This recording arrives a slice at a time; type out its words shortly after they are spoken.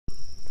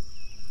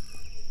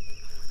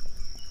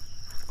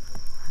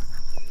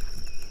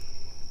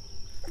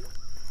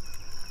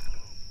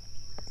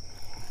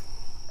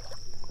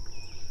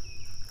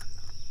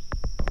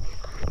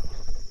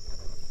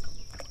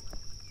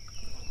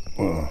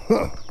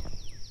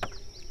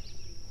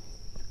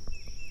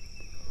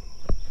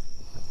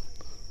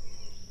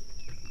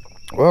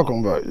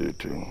Welcome back,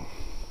 YouTube.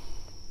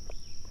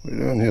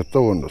 We're down here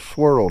throwing the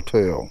swirl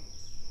tail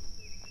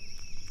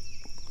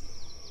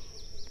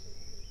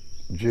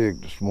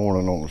jig this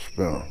morning on the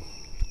spinner.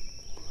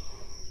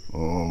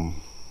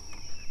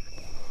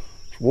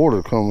 This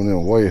water coming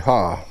in way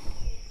high.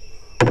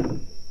 It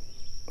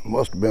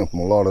must have been from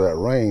a lot of that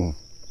rain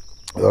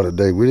the other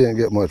day. We didn't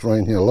get much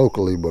rain here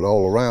locally, but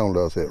all around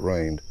us it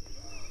rained.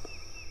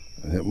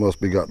 And it must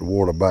be got the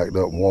water backed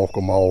up in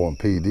Walker-Mall and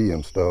PD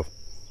and stuff,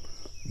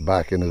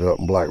 backing it up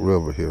in Black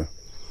River here.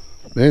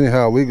 But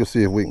anyhow, we can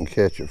see if we can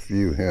catch a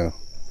few here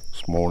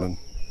this morning.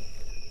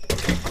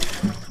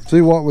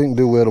 See what we can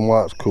do with them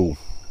while it's cool.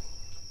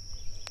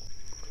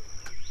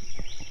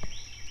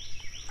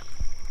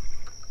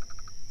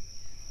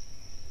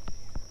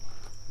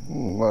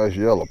 Nice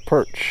yellow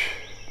perch.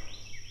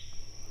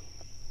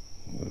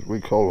 As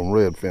we call them,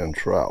 redfin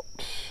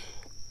trouts.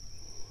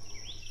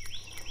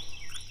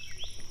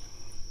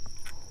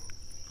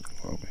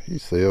 He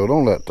sailed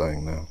on that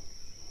thing now.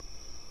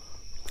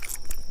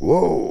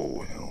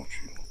 Whoa, don't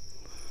you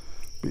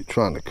be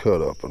trying to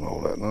cut up and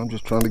all that. Now I'm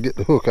just trying to get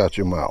the hook out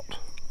your mouth.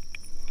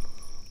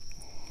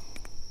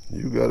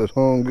 You got it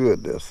hung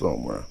good there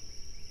somewhere.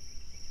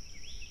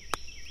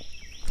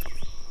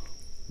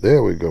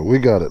 There we go, we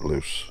got it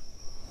loose.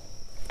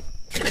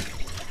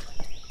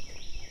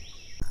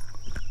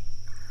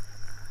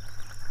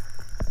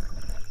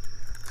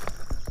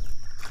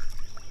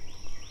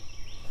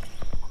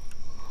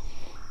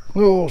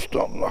 Little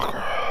stump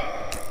knocker.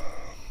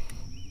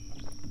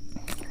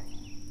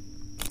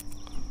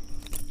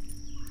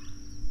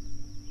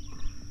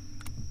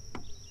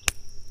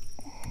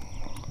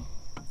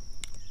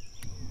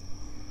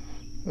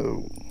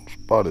 Oh,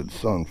 spotted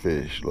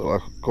sunfish. Look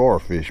like a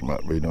garfish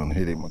might be done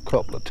hit him a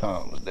couple of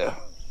times there.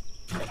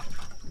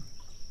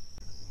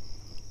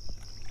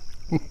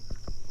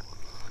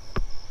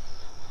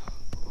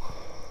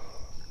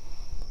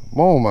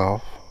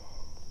 Smallmouth.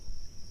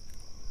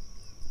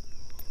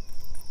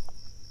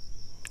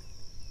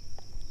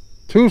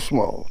 Too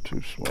small,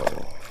 too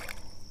small.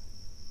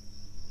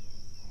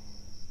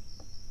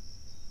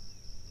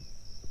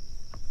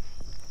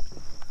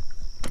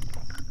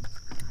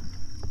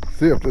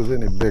 See if there's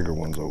any bigger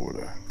ones over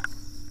there.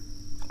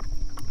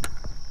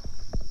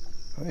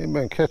 I ain't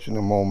been catching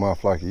them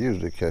smallmouth like you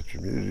usually catch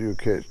them. Usually you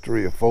catch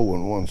 3 or 4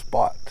 in one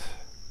spot.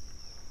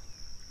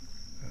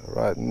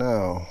 Right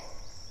now,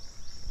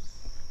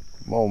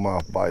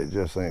 smallmouth bite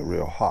just ain't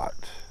real hot.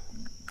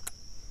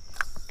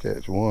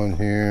 Catch one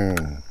here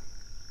and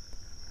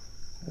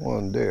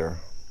one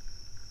there.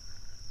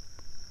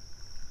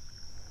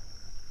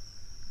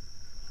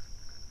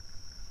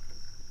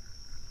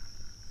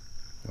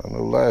 I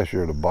know last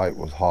year the bite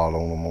was hot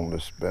on them on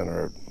this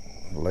spinner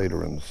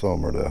later in the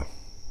summer there.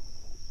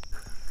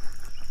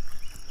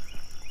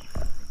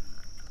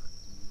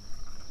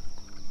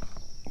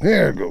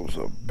 There goes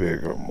a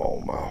bigger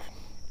smallmouth.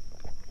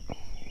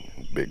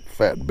 Big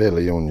fat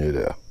belly on you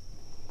there.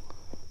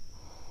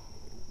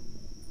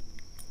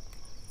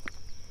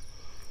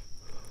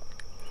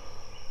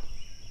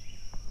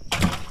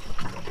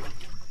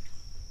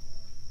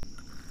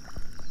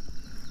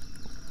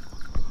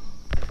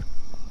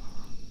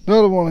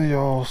 Another one of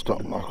y'all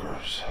stump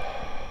knockers.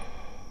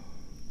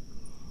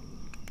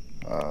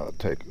 I'll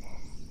take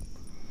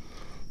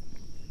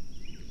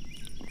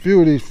a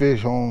few of these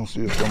fish home,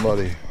 see if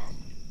somebody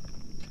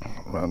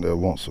around there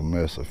wants a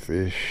mess of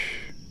fish.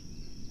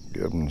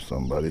 Give them to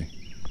somebody.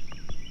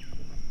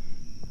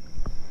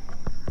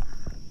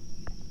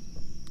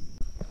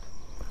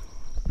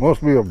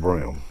 Must be a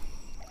Bream.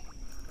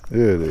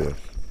 Here it is.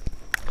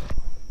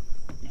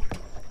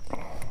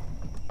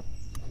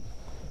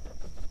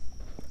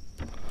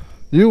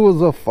 You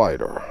was a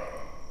fighter.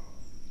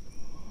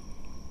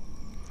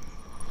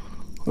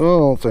 I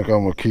don't think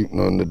I'm gonna keep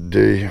none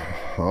today.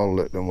 I'll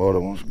let them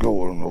other ones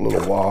go in a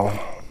little while.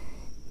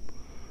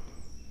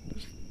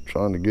 Just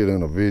trying to get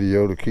in a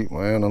video to keep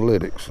my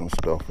analytics and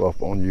stuff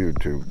up on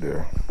YouTube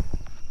there.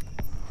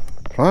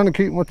 Trying to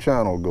keep my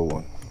channel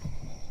going.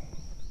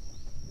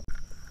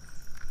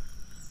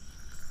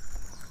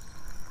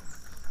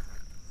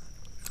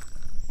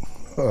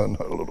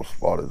 Another little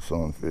spotted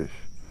sunfish.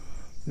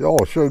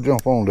 Y'all sure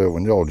jump on there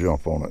when y'all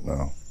jump on it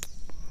now.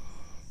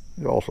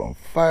 Y'all some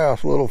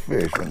fast little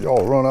fish and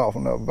y'all run out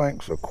from that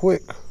bank so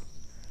quick.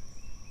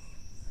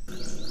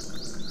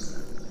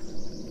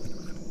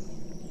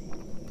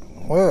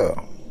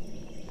 Well,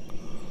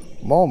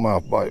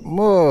 smallmouth bite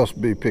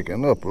must be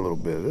picking up a little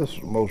bit. This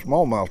is the most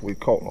smallmouth we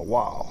caught in a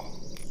while.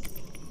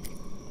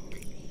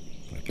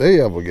 If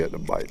they ever get to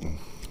biting.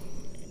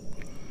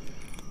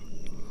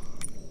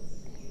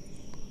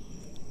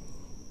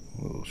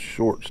 Little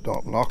short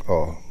stump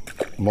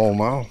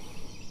smallmouth.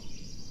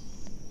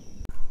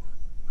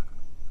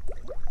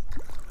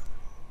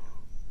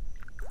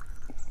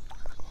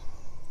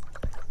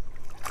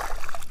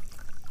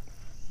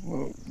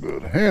 Well,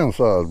 good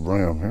hand-sized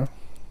Bream here.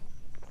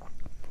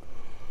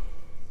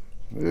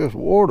 This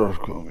water's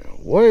coming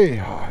way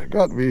high. It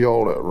got to be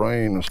all that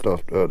rain and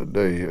stuff the other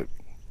day.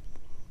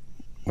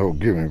 Oh,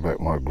 give me back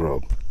my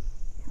grub.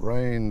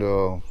 Rained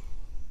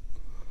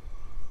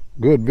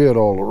good bit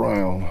all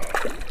around.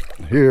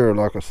 Here,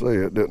 like I say,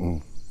 it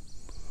didn't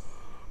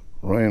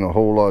rain a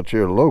whole lot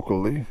here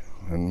locally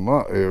in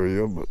my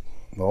area, but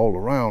all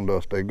around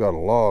us they got a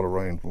lot of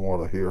rain from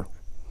what I hear.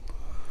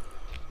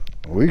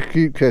 We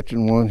keep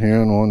catching one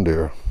here and one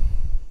there.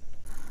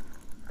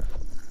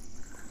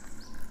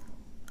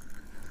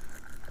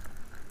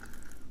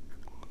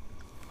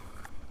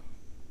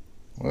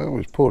 Well,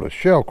 we pulled a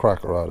shell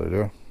cracker out of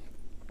there.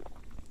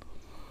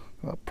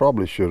 I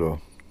probably should have.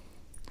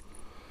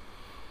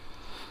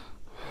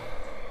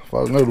 If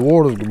I knew the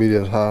water's gonna be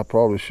this high, I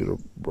probably should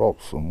have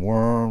brought some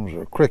worms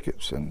or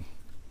crickets and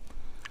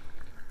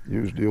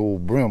used the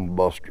old brim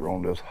buster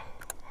on this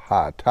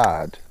high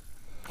tide.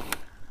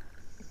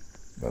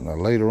 But now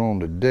later on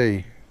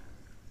today,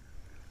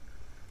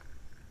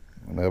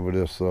 whenever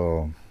this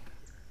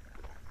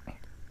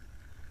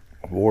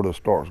water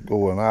starts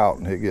going out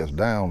and it gets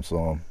down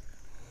some,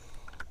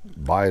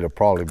 bite will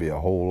probably be a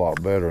whole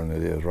lot better than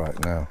it is right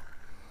now.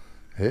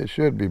 It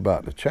should be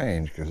about to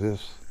change because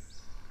it's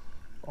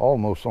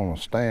almost on a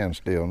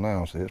standstill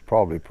now, so it's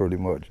probably pretty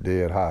much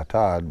dead high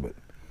tide, but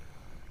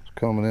it's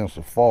coming in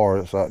so far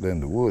it's out there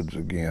in the woods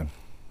again.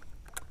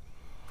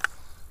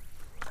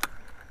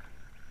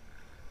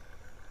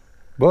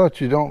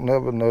 But you don't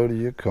never know till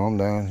you come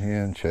down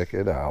here and check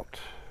it out.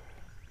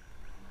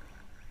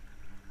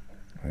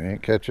 We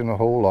ain't catching a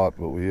whole lot,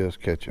 but we is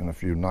catching a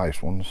few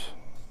nice ones.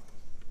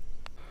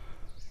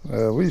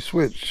 We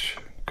switch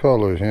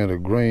colors here to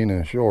green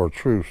and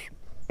chartreuse.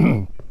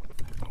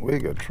 We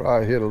could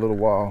try hit a little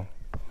while.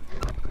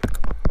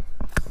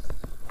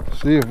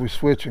 See if we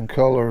switching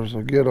colors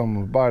will get them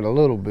to bite a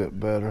little bit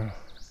better.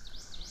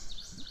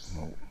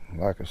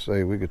 Like I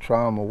say, we could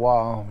try them a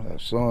while.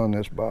 That sun,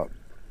 it's about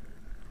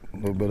a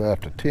little bit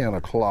after 10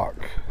 o'clock.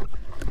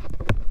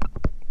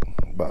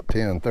 About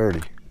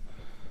 10:30.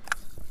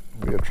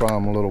 We'll try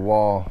them a little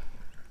while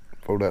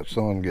before that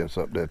sun gets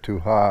up there too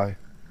high.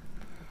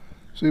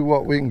 See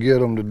what we can get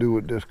them to do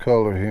with this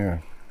color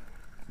here.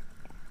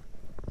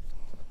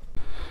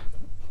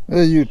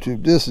 Hey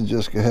YouTube, this is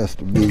just has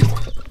to be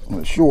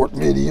a short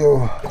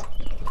video.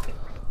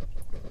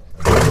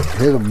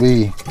 It'll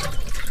be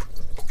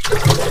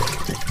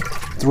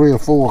 3 or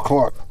 4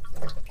 o'clock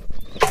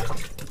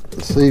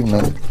this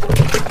evening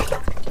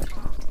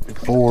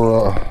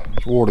before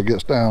this water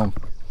gets down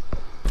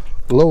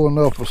low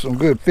enough for some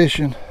good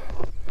fishing,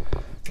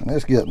 and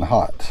it's getting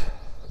hot.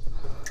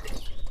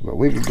 But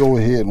we could go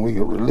ahead and we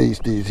could release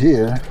these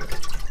here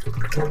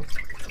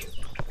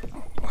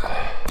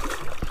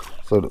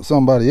so that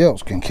somebody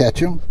else can catch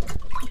them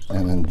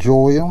and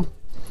enjoy them,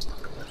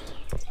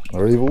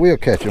 or even we'll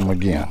catch them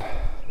again.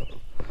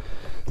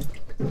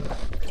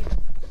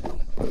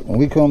 But when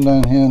we come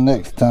down here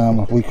next time,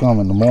 if we come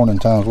in the morning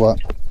times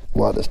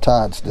while this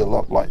tide's still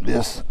up like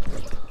this,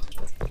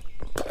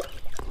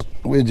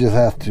 we just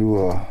have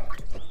to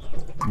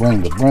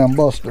bring the brim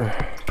buster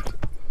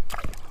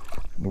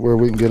where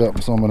we can get up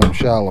in some of them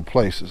shallow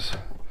places.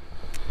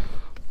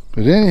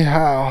 But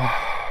anyhow,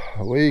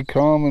 we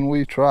come and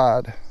we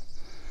tried.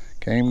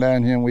 Came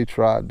down here and we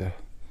tried to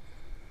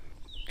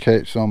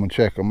catch some and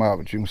check them out,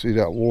 but you can see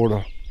that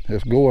water,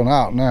 it's going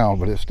out now,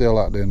 but it's still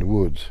out there in the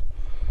woods.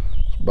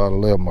 It's about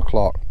 11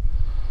 o'clock.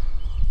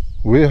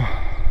 We'll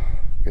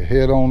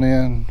head on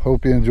in.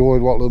 Hope you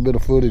enjoyed what little bit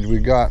of footage we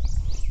got,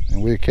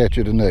 and we'll catch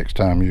you the next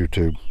time,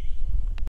 YouTube.